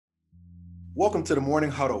Welcome to the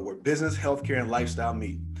Morning Huddle, where business, healthcare, and lifestyle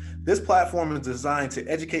meet. This platform is designed to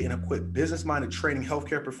educate and equip business-minded training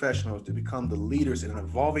healthcare professionals to become the leaders in an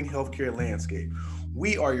evolving healthcare landscape.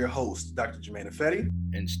 We are your hosts, Dr. Jermaine Affetti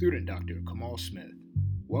and student Dr. Kamal Smith.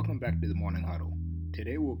 Welcome back to the Morning Huddle.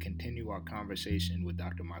 Today we'll continue our conversation with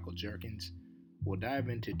Dr. Michael Jerkins. We'll dive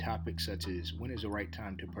into topics such as when is the right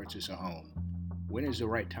time to purchase a home, when is the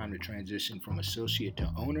right time to transition from associate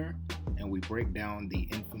to owner, and we break down the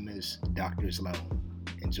infamous doctor's loan.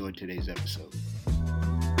 Enjoy today's episode.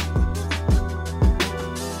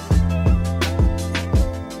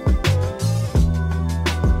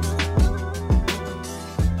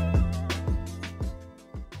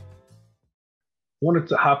 Wanted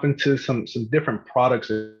to hop into some different products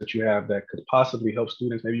that you have that could possibly help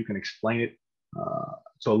students. Maybe you can explain it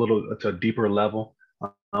to a deeper level.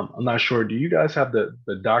 I'm not sure. Do you guys have the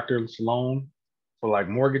doctor's loan for like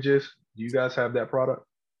mortgages? Do you guys have that product?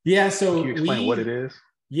 Yeah. So can you explain what it is?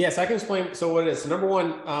 Yes, I can explain. So what it is. So number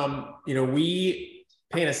one,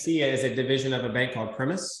 Panacea is a division of a bank called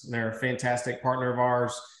Premise, and they're a fantastic partner of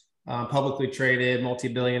ours, publicly traded,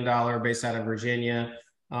 multi-billion-dollar, based out of Virginia.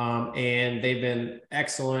 And they've been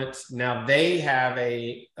excellent. Now they have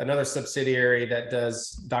another subsidiary that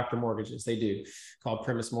does doctor mortgages. They do, called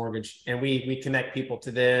Premise Mortgage, and we connect people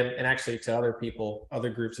to them and actually to other people, other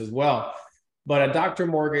groups as well. But a doctor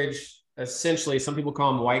mortgage, essentially, some people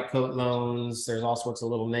call them white coat loans. There's all sorts of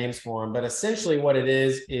little names for them, but essentially what it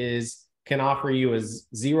is can offer you a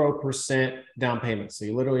 0% down payment. So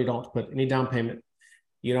you literally don't put any down payment.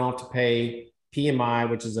 You don't have to pay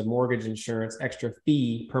PMI, which is a mortgage insurance extra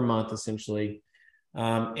fee per month, essentially.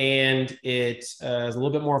 And it is a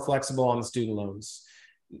little bit more flexible on the student loans.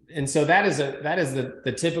 And so that is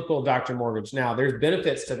the typical doctor mortgage. Now there's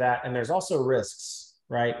benefits to that. And there's also risks,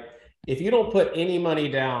 right? If you don't put any money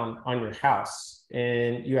down on your house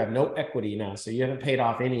and you have no equity now, so you haven't paid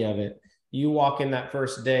off any of it, you walk in that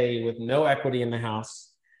first day with no equity in the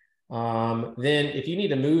house. Then if you need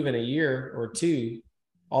to move in a year or two,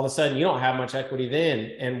 all of a sudden you don't have much equity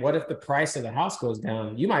then. And what if the price of the house goes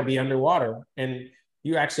down? You might be underwater and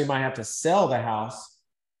you actually might have to sell the house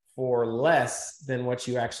for less than what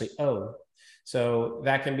you actually owe. So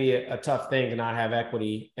that can be a tough thing to not have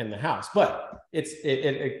equity in the house, but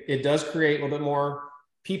it does create a little bit more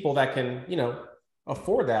people that can,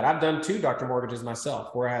 afford that. I've done 2 doctor mortgages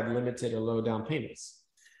myself where I had limited or low down payments.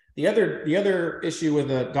 The other issue with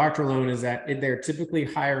a doctor loan is that they're typically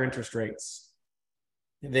higher interest rates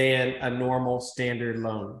than a normal standard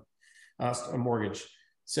loan, a mortgage.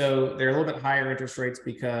 So they're a little bit higher interest rates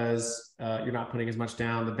because you're not putting as much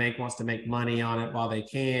down. The bank wants to make money on it while they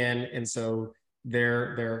can, and so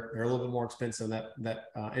they're a little bit more expensive than that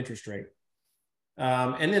interest rate.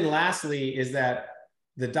 And then lastly is that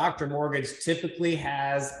the doctor mortgage typically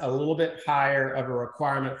has a little bit higher of a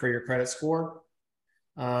requirement for your credit score,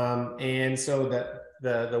 and so that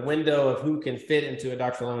the window of who can fit into a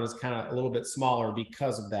doctor loan is kind of a little bit smaller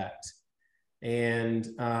because of that. And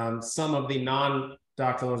some of the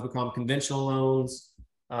non-doctor loans, we call them conventional loans,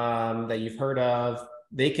 that you've heard of,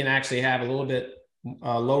 they can actually have a little bit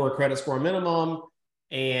lower credit score minimum.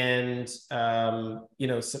 And, so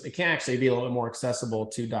it can actually be a little bit more accessible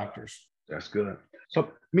to doctors. That's good. So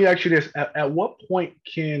let me ask you this. At what point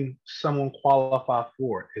can someone qualify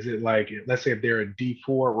for it? Is it like, let's say if they're a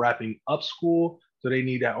D4 wrapping up school, so they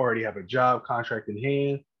need to already have a job contract in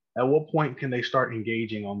hand. At what point can they start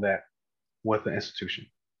engaging on that with the institution?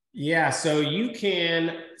 Yeah, so you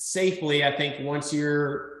can safely, I think, once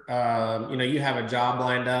you're, you have a job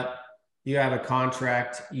lined up, you have a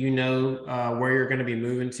contract, where you're going to be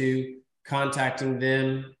moving to, contacting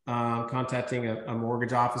them, contacting a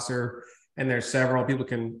mortgage officer, and there's several people.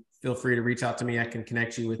 Can feel free to reach out to me. I can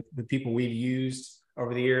connect you with people we've used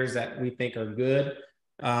over the years that we think are good.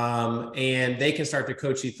 And they can start to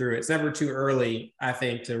coach you through it. It's never too early, I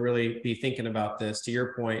think, to really be thinking about this. To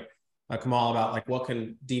your point, Kamal, about like what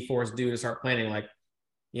can D4s do to start planning? Like,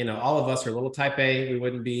 all of us are a little type A. We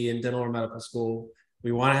wouldn't be in dental or medical school.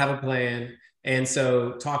 We want to have a plan. And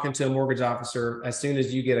so talking to a mortgage officer, as soon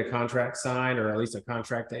as you get a contract signed, or at least a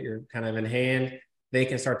contract that you're kind of in hand, they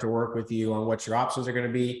can start to work with you on what your options are going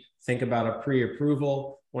to be. Think about a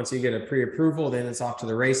pre-approval. Once you get a pre-approval, then it's off to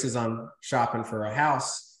the races on shopping for a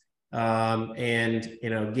house. And,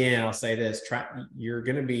 again, I'll say this,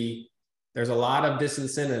 there's a lot of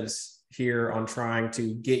disincentives here on trying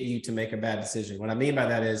to get you to make a bad decision. What I mean by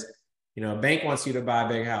that is, a bank wants you to buy a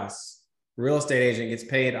big house. Real estate agent gets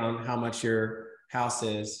paid on how much your house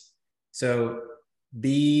is. So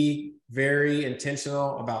be very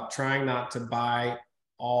intentional about trying not to buy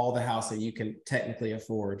all the house that you can technically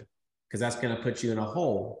afford, because that's going to put you in a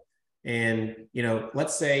hole. And,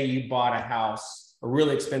 let's say you bought a house, a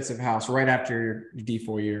really expensive house right after your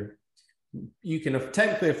D4 year. You can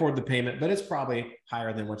technically afford the payment, but it's probably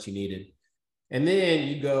higher than what you needed. And then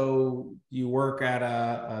you work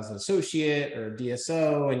as an associate or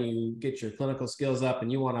DSO, and you get your clinical skills up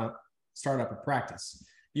and you want to start up a practice.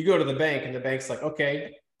 You go to the bank and the bank's like,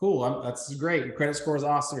 okay, cool. That's great. Your credit score is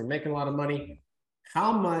awesome. You're making a lot of money.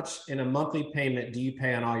 How much in a monthly payment do you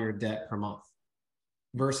pay on all your debt per month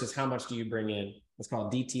versus how much do you bring in? It's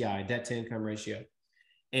called DTI, debt to income ratio.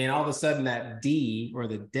 And all of a sudden that D, or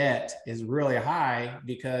the debt, is really high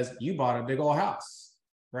because you bought a big old house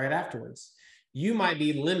right afterwards. You might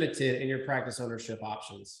be limited in your practice ownership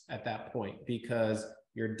options at that point because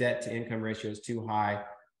your debt to income ratio is too high.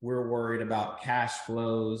 We're worried about cash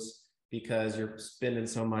flows because you're spending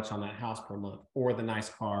so much on that house per month, or the nice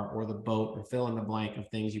car, or the boat, or fill in the blank of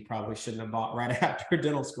things you probably shouldn't have bought right after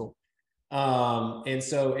dental school. And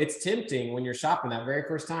so it's tempting when you're shopping that very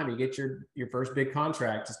first time, you get your first big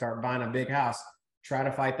contract to start buying a big house. Try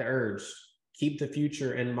to fight the urge. Keep the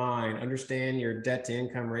future in mind. Understand your debt to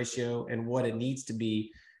income ratio and what it needs to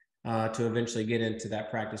be to eventually get into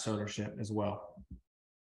that practice ownership as well.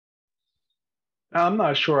 Now, I'm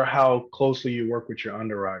not sure how closely you work with your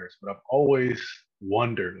underwriters, but I've always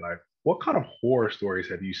wondered, like, what kind of horror stories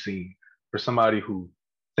have you seen for somebody who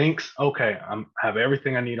thinks, okay, I have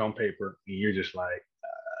everything I need on paper, and you're just like,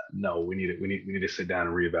 no, we need to sit down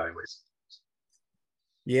and reevaluate.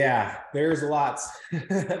 Yeah, there's lots.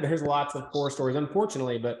 There's lots of horror stories,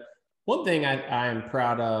 unfortunately. But one thing I am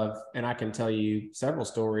proud of, and I can tell you several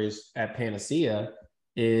stories at Panacea,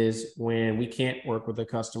 is when we can't work with a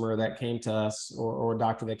customer that came to us, or a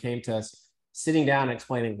doctor that came to us, sitting down and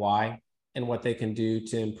explaining why and what they can do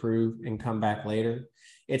to improve and come back later.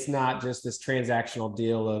 It's not just this transactional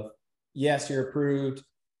deal of, yes, you're approved,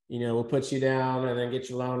 we'll put you down and then get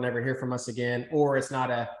your loan, never hear from us again. Or it's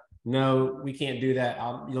not a, no, we can't do that,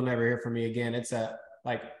 you'll never hear from me again. It's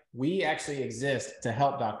we actually exist to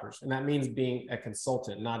help doctors. And that means being a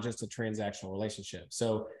consultant, not just a transactional relationship.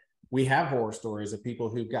 So we have horror stories of people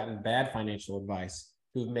who've gotten bad financial advice,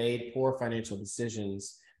 who've made poor financial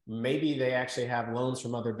decisions. Maybe they actually have loans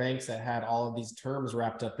from other banks that had all of these terms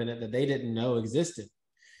wrapped up in it that they didn't know existed,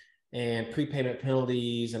 and prepayment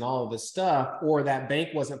penalties and all of this stuff, or that bank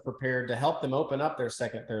wasn't prepared to help them open up their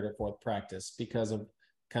second, third, or fourth practice because of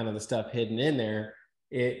kind of the stuff hidden in there.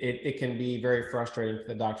 It can be very frustrating for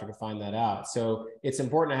the doctor to find that out. So it's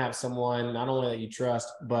important to have someone not only that you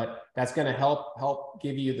trust, but that's going to help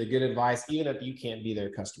give you the good advice, even if you can't be their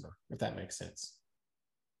customer, if that makes sense.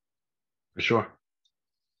 For sure.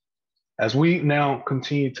 As we now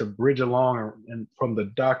continue to bridge along and from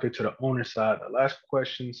the doctor to the owner side, the last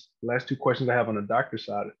two questions I have on the doctor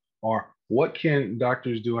side are, what can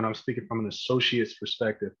doctors do? And I'm speaking from an associate's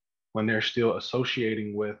perspective, when they're still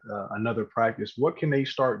associating with another practice. What can they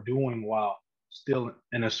start doing while still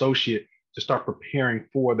an associate to start preparing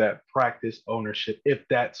for that practice ownership, if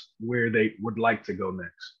that's where they would like to go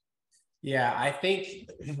next? Yeah,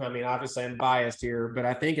 obviously I'm biased here, but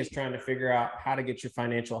I think it's trying to figure out how to get your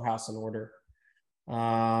financial house in order.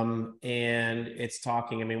 And it's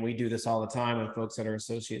talking, we do this all the time with folks that are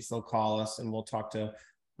associates. They'll call us and we'll talk to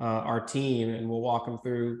our team and we'll walk them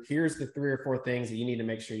through, here's the 3 or 4 things that you need to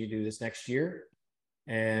make sure you do this next year.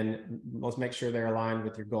 And let's make sure they're aligned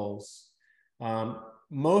with your goals.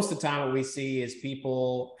 Most of the time what we see is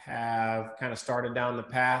people have kind of started down the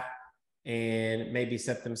path and maybe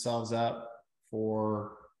set themselves up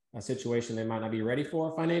for a situation they might not be ready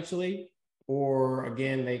for financially, or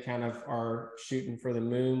again, they kind of are shooting for the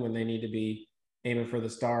moon when they need to be aiming for the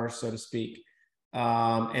stars, so to speak.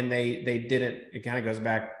 And they didn't, it kind of goes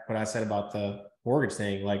back what I said about the mortgage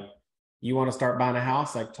thing. Like, you want to start buying a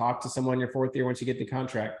house, like talk to someone your 4th year once you get the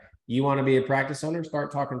contract. You want to be a practice owner,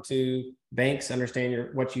 start talking to banks, understand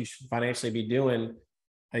what you should financially be doing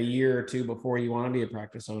a year or 2 before you want to be a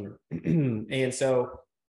practice owner. And so,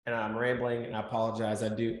 and I'm rambling and I apologize.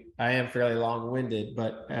 I am fairly long-winded,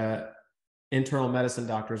 but internal medicine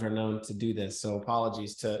doctors are known to do this. So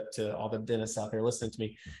apologies to all the dentists out there listening to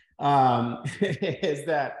me. Is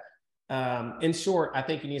that, in short, I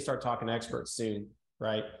think you need to start talking to experts soon,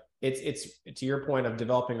 right? It's to your point of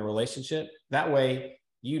developing a relationship. That way,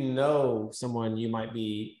 someone you might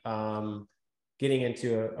be getting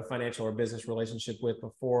into a financial or business relationship with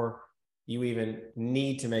before you even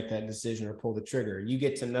need to make that decision or pull the trigger. You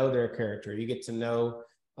get to know their character. You get to know,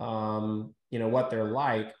 what they're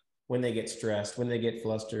like when they get stressed, when they get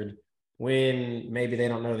flustered, when maybe they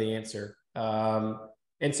don't know the answer.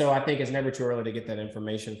 And so I think it's never too early to get that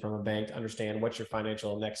information from a bank to understand what your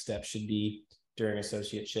financial next step should be during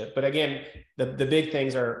associateship. But again, the big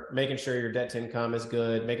things are making sure your debt to income is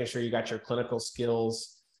good, making sure you got your clinical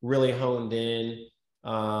skills really honed in.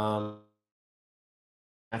 I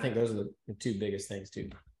think those are the two biggest things too.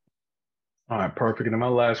 All right, perfect. And my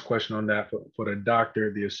last question on that for the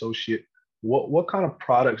doctor, the associate, what kind of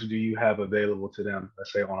products do you have available to them,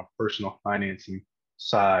 let's say on a personal financing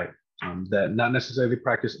side, that not necessarily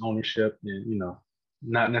practice ownership and,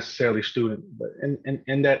 not necessarily student, but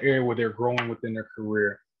in that area where they're growing within their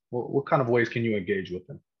career, what kind of ways can you engage with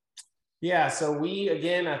them? Yeah, so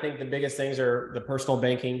I think the biggest things are the personal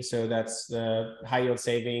banking. So that's the high yield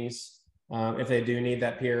savings. If they do need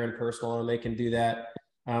that peer and personal loan, they can do that.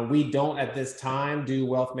 We don't at this time do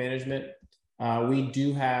wealth management. We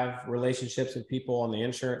do have relationships with people on the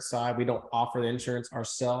insurance side. We don't offer the insurance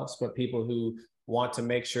ourselves, but people who want to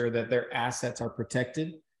make sure that their assets are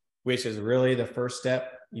protected, which is really the first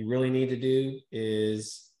step you really need to do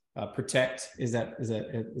is protect is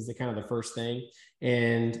the kind of the first thing.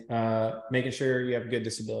 And making sure you have good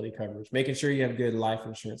disability coverage, making sure you have good life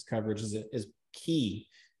insurance coverage is key,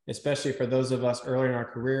 especially for those of us early in our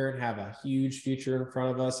career and have a huge future in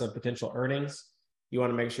front of us of potential earnings. You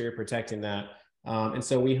want to make sure you're protecting that. And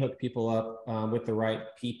so we hook people up with the right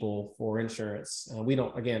people for insurance. We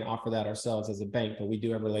don't, again, offer that ourselves as a bank, but we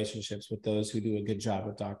do have relationships with those who do a good job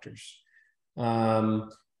with doctors. And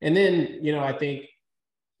then, I think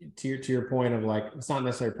to your point of like, it's not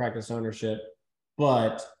necessarily practice ownership,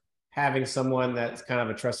 but having someone that's kind of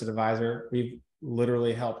a trusted advisor. We've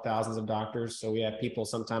literally helped thousands of doctors. So we have people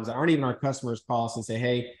sometimes that aren't even our customers call us and say,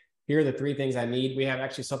 hey, here are the 3 things I need. We have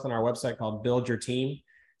actually something on our website called Build Your Team.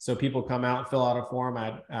 So people come out, fill out a form.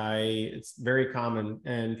 It's very common.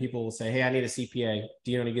 And people will say, hey, I need a CPA.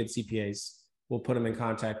 Do you know any good CPAs? We'll put them in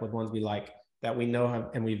contact with ones we like that we know have,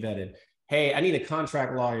 and we vetted. Hey, I need a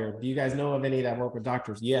contract lawyer. Do you guys know of any that work with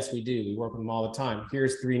doctors? Yes, we do. We work with them all the time.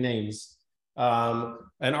 Here's 3 names. An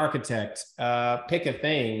architect. Pick a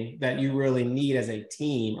thing that you really need as a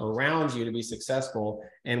team around you to be successful.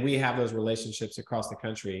 And we have those relationships across the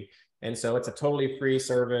country. And so it's a totally free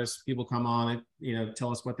service. People come on and,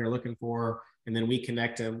 tell us what they're looking for, and then we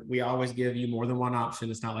connect them. We always give you more than one option.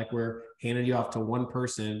 It's not like we're handing you off to one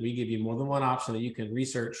person. We give you more than one option that you can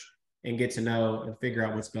research and get to know and figure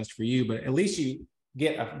out what's best for you. But at least you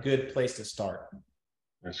get a good place to start.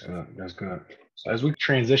 That's good. That's good. So as we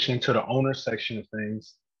transition to the owner section of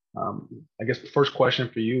things, I guess the first question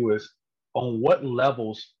for you is, on what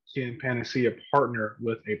levels can Panacea partner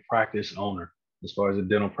with a practice owner, as far as a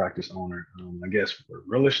dental practice owner? I guess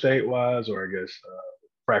real estate wise, or I guess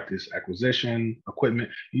practice acquisition, equipment.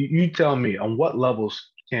 You tell me, on what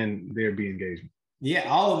levels can there be engagement? Yeah,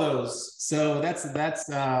 all of those. So that's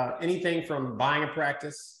anything from buying a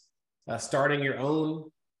practice, starting your own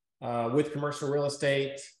with commercial real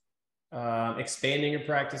estate, expanding your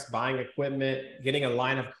practice, buying equipment, getting a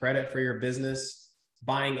line of credit for your business,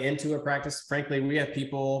 buying into a practice. Frankly, we have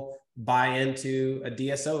people buy into a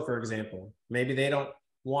DSO, for example. Maybe they don't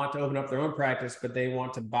want to open up their own practice, but they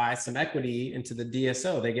want to buy some equity into the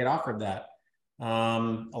DSO. They get offered that.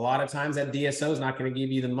 A lot of times that DSO is not going to give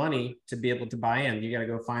you the money to be able to buy in. You got to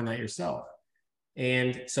go find that yourself.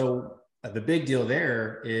 And so the big deal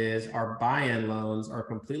there is our buy-in loans are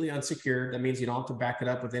completely unsecured. That means you don't have to back it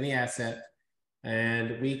up with any asset.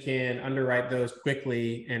 And we can underwrite those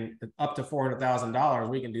quickly, and up to $400,000,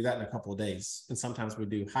 we can do that in a couple of days. And sometimes we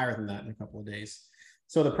do higher than that in a couple of days.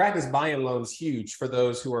 So the practice buy-in loan is huge for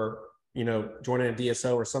those who are, joining a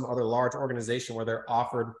DSO or some other large organization where they're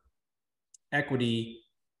offered equity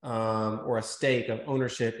or a stake of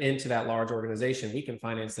ownership into that large organization. We can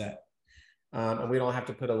finance that. And we don't have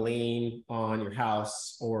to put a lien on your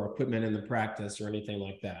house or equipment in the practice or anything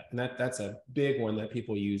like that. And that's a big one that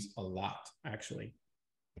people use a lot, actually.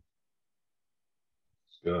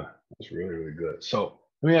 That's good. That's really, really good. So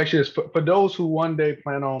let me ask you this: for those who one day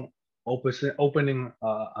plan on opening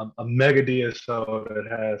a mega DSO that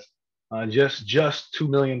has just 2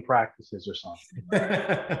 million practices or something,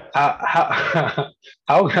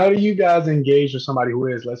 how do you guys engage with somebody who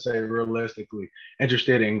is, let's say, realistically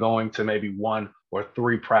interested in going to maybe 1 or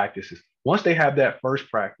 3 practices? Once they have that first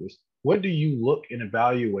practice, what do you look and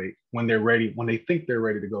evaluate when they're ready, when they think they're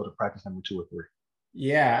ready to go to practice number 2 or 3?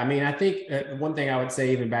 Yeah, I mean, I think one thing I would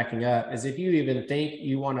say, even backing up, is if you even think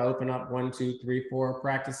you want to open up 1, 2, 3, 4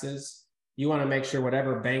 practices, you want to make sure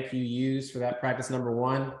whatever bank you use for that practice number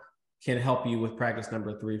 1 can help you with practice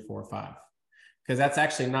number 3, 4, 5. Because that's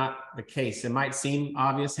actually not the case. It might seem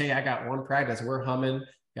obvious, hey, I got 1 practice, we're humming,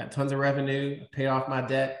 got tons of revenue, paid off my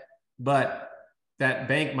debt, but that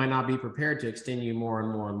bank might not be prepared to extend you more and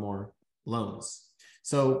more and more loans.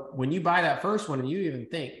 So when you buy that first one and you even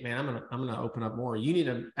think, man, I'm gonna open up more, you need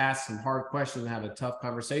to ask some hard questions and have a tough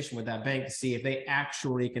conversation with that bank to see if they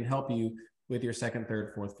actually can help you with your second,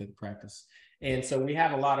 third, fourth, fifth practice. And so we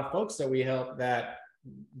have a lot of folks that we help that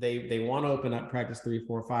they want to open up practice 3,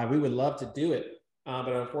 4, 5. We would love to do it, but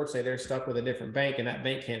unfortunately they're stuck with a different bank and that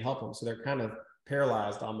bank can't help them. So they're kind of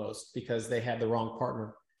paralyzed almost because they had the wrong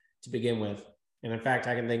partner to begin with. And in fact,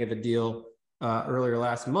 I can think of a deal earlier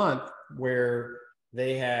last month where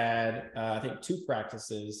they had, I think 2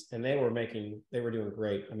 practices and they were doing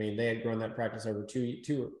great. I mean, they had grown that practice over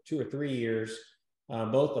two or 3 years,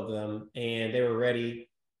 both of them, and they were ready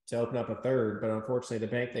to open up a third. But unfortunately,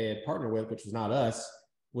 the bank they had partnered with, which was not us,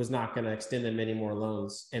 was not going to extend them any more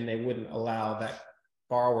loans. And they wouldn't allow that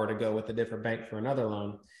borrower to go with a different bank for another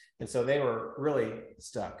loan. And so they were really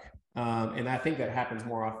stuck. And I think that happens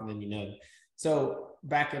more often than you know. So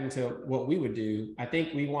back into what we would do, I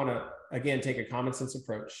think we want to, again, take a common sense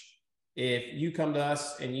approach. If you come to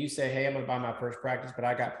us and you say, hey, I'm going to buy my first practice, but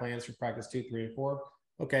I got plans for practice 2, 3, and 4.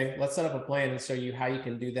 Okay, let's set up a plan and show you how you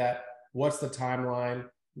can do that. What's the timeline?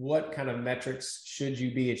 What kind of metrics should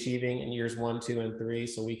you be achieving in years 1, 2, and 3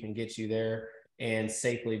 so we can get you there and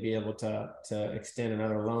safely be able to extend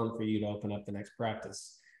another loan for you to open up the next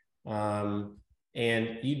practice.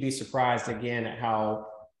 And you'd be surprised again at how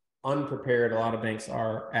unprepared a lot of banks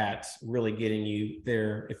are at really getting you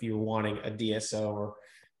there if you're wanting a DSO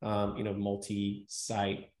or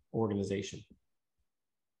multi-site organization.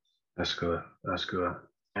 That's good. That's good.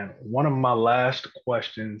 And one of my last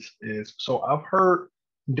questions is, so I've heard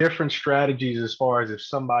different strategies as far as if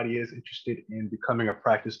somebody is interested in becoming a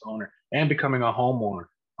practice owner and becoming a homeowner,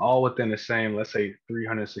 all within the same, let's say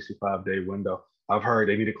 365-day window. I've heard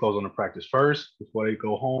they need to close on the practice first before they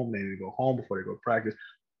go home. They need to go home before they go to practice.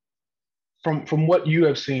 From what you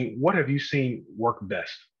have seen, what have you seen work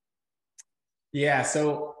best? Yeah,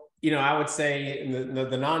 so I would say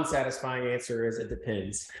the non-satisfying answer is it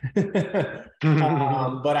depends.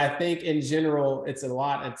 But I think in general, it's a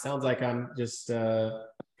lot. It sounds like I'm just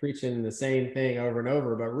preaching the same thing over and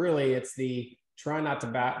over, but really it's the try not to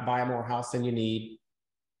buy more house than you need,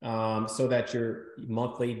 so that your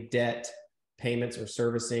monthly debt payments or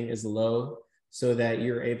servicing is low so that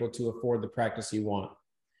you're able to afford the practice you want.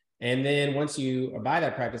 And then once you buy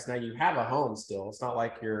that practice, now you have a home still. It's not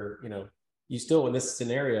like you still in this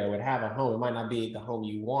scenario would have a home. It might not be the home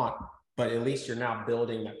you want, but at least you're now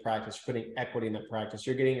building that practice, you're putting equity in that practice,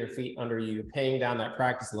 you're getting your feet under you, you're paying down that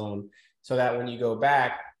practice loan so that when you go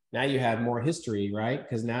back, now you have more history, right?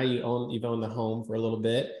 Because now you've owned the home for a little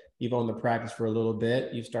bit, you've owned the practice for a little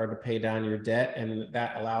bit, you've started to pay down your debt, and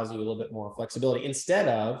that allows you a little bit more flexibility. Instead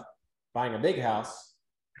of buying a big house,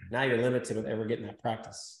 now you're limited with ever getting that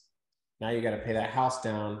practice. Now you got to pay that house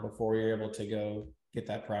down before you're able to go get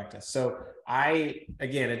that practice. So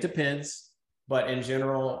again, it depends, but in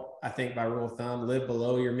general, I think by rule of thumb, live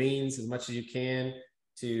below your means as much as you can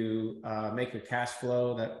to make your cash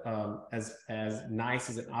flow that as nice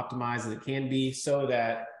as it optimized as it can be, so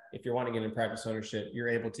that if you're wanting to get in practice ownership, you're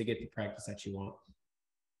able to get the practice that you want.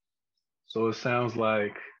 So it sounds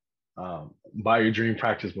like buy your dream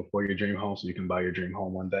practice before your dream home so you can buy your dream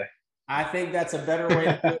home one day. I think that's a better way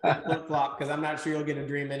to do it than flip-flop, because I'm not sure you'll get to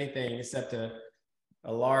dream anything except a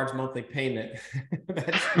large monthly payment.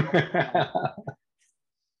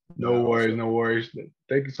 No worries.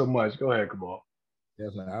 Thank you so much. Go ahead, Kamal.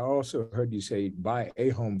 Definitely. I also heard you say buy a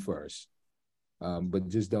home first, but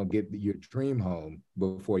just don't get your dream home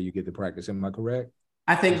before you get the practice. Am I correct?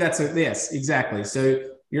 I think yes, exactly. So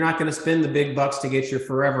you're not going to spend the big bucks to get your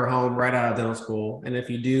forever home right out of dental school. And if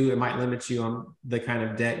you do, it might limit you on the kind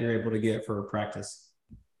of debt you're able to get for a practice.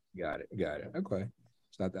 Got it. Okay.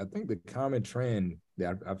 So I think the common trend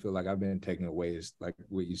that I feel like I've been taking away is like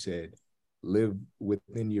what you said, live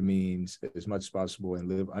within your means as much as possible and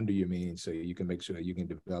live under your means so you can make sure you can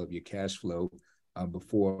develop your cash flow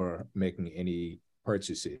before making any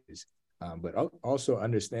purchases. But also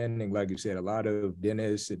understanding, like you said, a lot of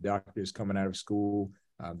dentists and doctors coming out of school,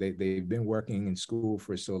 they've been working in school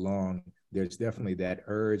for so long. There's definitely that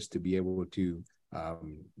urge to be able to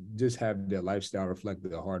just have their lifestyle reflect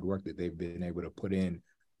the hard work that they've been able to put in.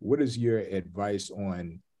 What is your advice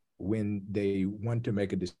on when they want to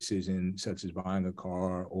make a decision, such as buying a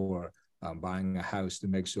car or buying a house, to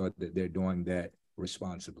make sure that they're doing that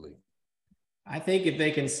responsibly? I think if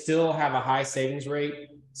they can still have a high savings rate,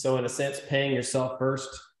 so in a sense, paying yourself first.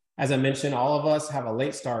 As I mentioned, all of us have a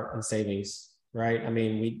late start in savings, right? I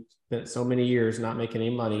mean, we spent so many years not making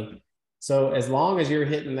any money. So as long as you're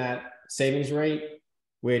hitting that savings rate,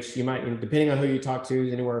 which you might, depending on who you talk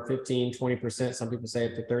to, anywhere 15, 20%, some people say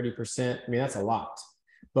up to 30%. I mean, that's a lot,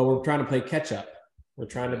 but we're trying to play catch up. We're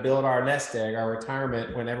trying to build our nest egg, our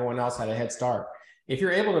retirement, when everyone else had a head start. If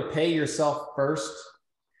you're able to pay yourself first,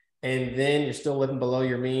 and then you're still living below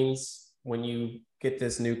your means when you get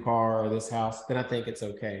this new car or this house, then I think it's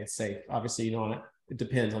okay. It's safe. Obviously, it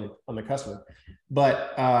depends on the customer,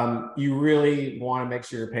 but you really want to make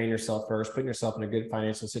sure you're paying yourself first, putting yourself in a good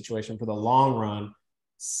financial situation for the long run,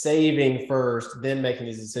 saving first, then making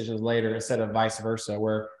these decisions later, instead of vice versa,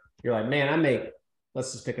 where you're like, man,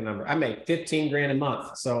 let's just pick a number. I make 15 grand a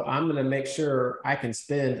month. So I'm going to make sure I can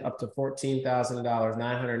spend up to $14,000,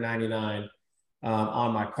 $999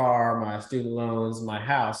 on my car, my student loans, my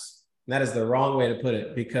house. And that is the wrong way to put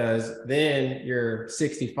it, because then you're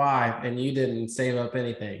 65 and you didn't save up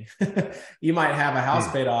anything. You might have a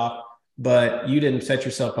house paid off, but you didn't set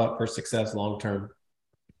yourself up for success long term.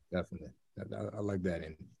 Definitely. I like that.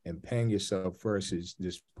 And paying yourself first is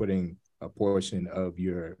just putting a portion of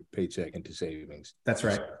your paycheck into savings. That's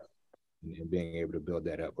right. And being able to build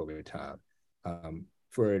that up over time.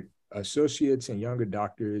 For associates and younger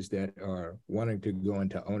doctors that are wanting to go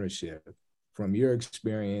into ownership, from your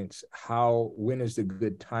experience, when is the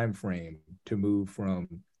good time frame to move from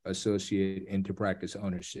associate into practice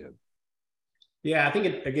ownership? Yeah, I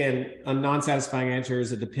think again, a non-satisfying answer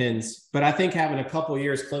is it depends. But I think having a couple of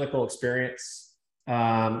years clinical experience,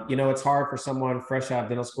 it's hard for someone fresh out of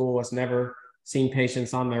dental school that's never seen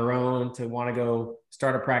patients on their own to want to go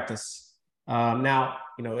start a practice. Now,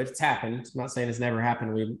 it's happened. I'm not saying it's never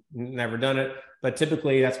happened. We've never done it, but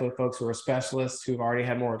typically that's what folks who are specialists, who've already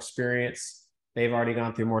had more experience, they've already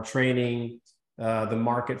gone through more training. The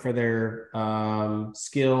market for their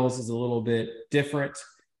skills is a little bit different.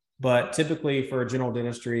 But typically for general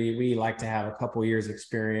dentistry, we like to have a couple years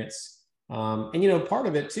experience. And, part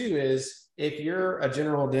of it too is if you're a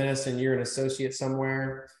general dentist and you're an associate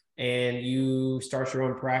somewhere and you start your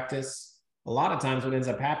own practice, a lot of times what ends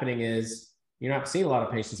up happening is you're not seeing a lot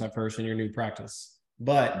of patients at first in your new practice.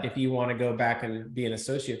 But if you want to go back and be an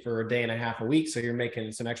associate for a day and a half a week, so you're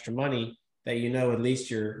making some extra money, that at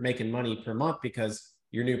least you're making money per month because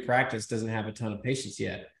your new practice doesn't have a ton of patients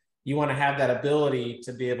yet. You want to have that ability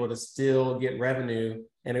to be able to still get revenue.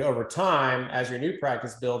 And over time, as your new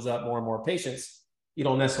practice builds up more and more patients, you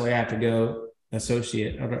don't necessarily have to go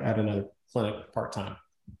associate at another clinic part-time.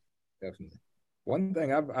 Definitely. One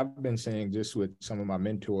thing I've been saying just with some of my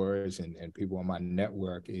mentors and people on my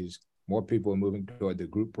network is more people are moving toward the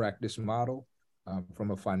group practice model.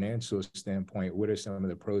 From a financial standpoint, what are some of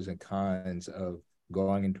the pros and cons of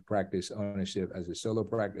going into practice ownership as a solo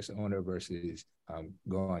practice owner versus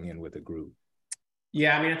going in with a group?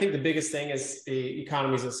 Yeah, I think the biggest thing is the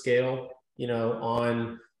economies of scale,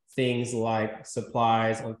 on things like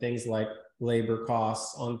supplies, on things like labor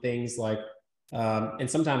costs, on things like, and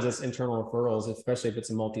sometimes it's internal referrals, especially if it's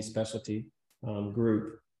a multi-specialty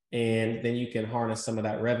group. And then you can harness some of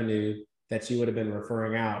that revenue that you would have been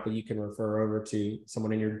referring out, but you can refer over to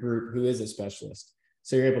someone in your group who is a specialist.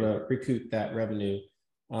 So you're able to recoup that revenue.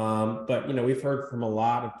 But, we've heard from a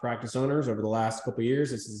lot of practice owners over the last couple of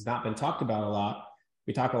years. This has not been talked about a lot.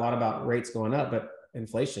 We talk a lot about rates going up, but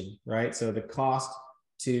inflation, right? So the cost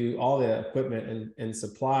to all the equipment and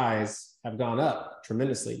supplies have gone up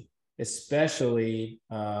tremendously, especially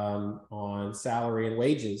on salary and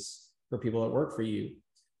wages for people that work for you.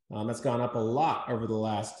 That's gone up a lot over the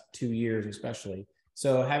last 2 years, especially.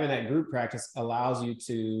 So having that group practice allows you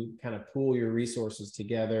to kind of pool your resources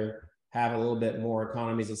together, have a little bit more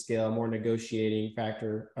economies of scale, more negotiating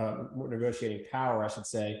power, I should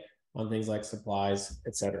say, on things like supplies,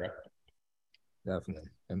 et cetera. Definitely.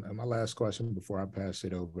 And my last question before I pass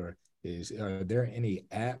it over is, are there any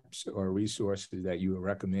apps or resources that you would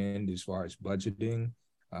recommend as far as budgeting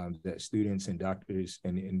that students and doctors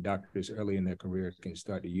and doctors early in their career can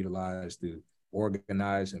start to utilize to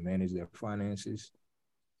organize and manage their finances?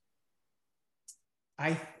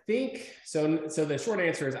 I think so. So the short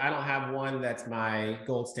answer is I don't have one that's my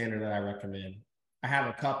gold standard that I recommend. I have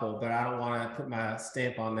a couple, but I don't want to put my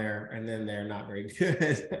stamp on there and then they're not very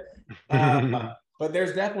good. But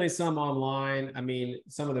there's definitely some online.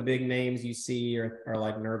 Some of the big names you see are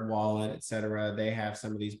like NerdWallet, et cetera. They have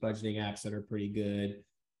some of these budgeting apps that are pretty good.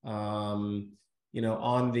 On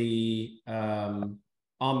the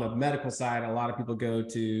medical side, a lot of people go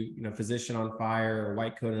to, Physician on Fire or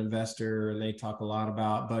White Coat Investor, and they talk a lot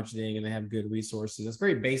about budgeting and they have good resources. It's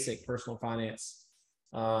very basic personal finance.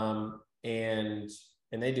 And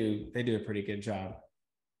they do a pretty good job.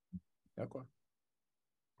 Okay.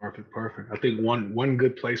 Perfect. I think one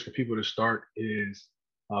good place for people to start is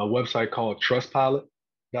a website called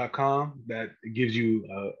trustpilot.com that gives you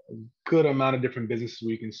a good amount of different businesses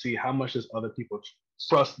where you can see how much does other people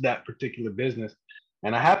trust that particular business.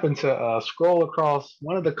 And I happened to scroll across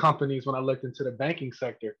one of the companies when I looked into the banking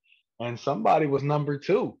sector, and somebody was number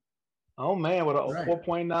 2. Oh man, with a Right.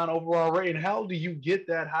 4.9 overall rating. How do you get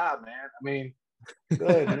that high, man? I mean,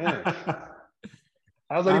 goodness.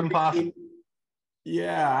 How's that even possible?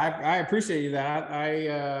 Yeah, I appreciate you that.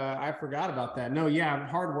 I forgot about that. No, yeah,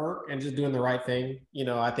 hard work and just doing the right thing. You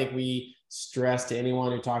know, I think we stress to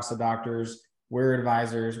anyone who talks to doctors, we're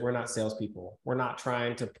advisors, we're not salespeople. We're not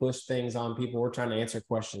trying to push things on people. We're trying to answer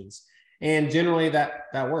questions. And generally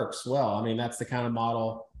that works well. I mean, that's the kind of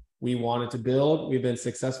model we wanted to build. We've been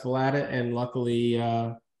successful at it. And luckily,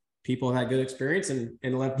 people have had good experience and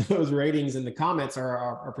left those ratings, and the comments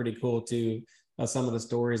are pretty cool too. Some of the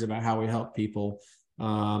stories about how we help people.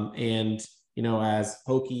 And, you know, as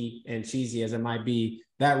hokey and cheesy as it might be,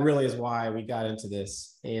 that really is why we got into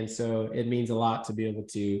this. And so it means a lot to be able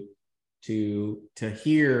to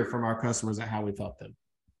hear from our customers at how we've helped them.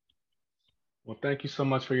 Well, thank you so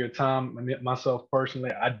much for your time. Myself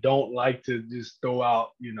personally, I don't like to just throw out,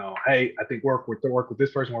 you know, hey, I think work with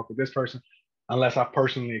this person, unless I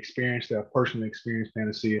personally experienced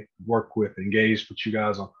Panacea, worked with, engaged with you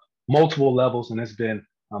guys on multiple levels, and it's been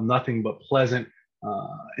nothing but pleasant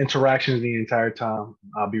interactions the entire time.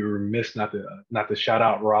 I'll be remiss not to shout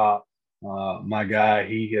out Rob, my guy.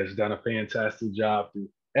 He has done a fantastic job through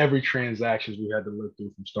every transactions we had to look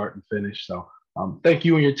through from start to finish. So thank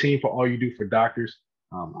you and your team for all you do for doctors.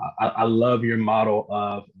 I love your model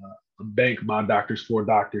of a bank by doctors for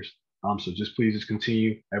doctors. So please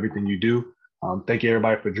continue everything you do. Thank you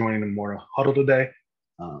everybody for joining the Morning Huddle today.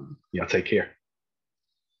 Take care.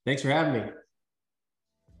 Thanks for having me.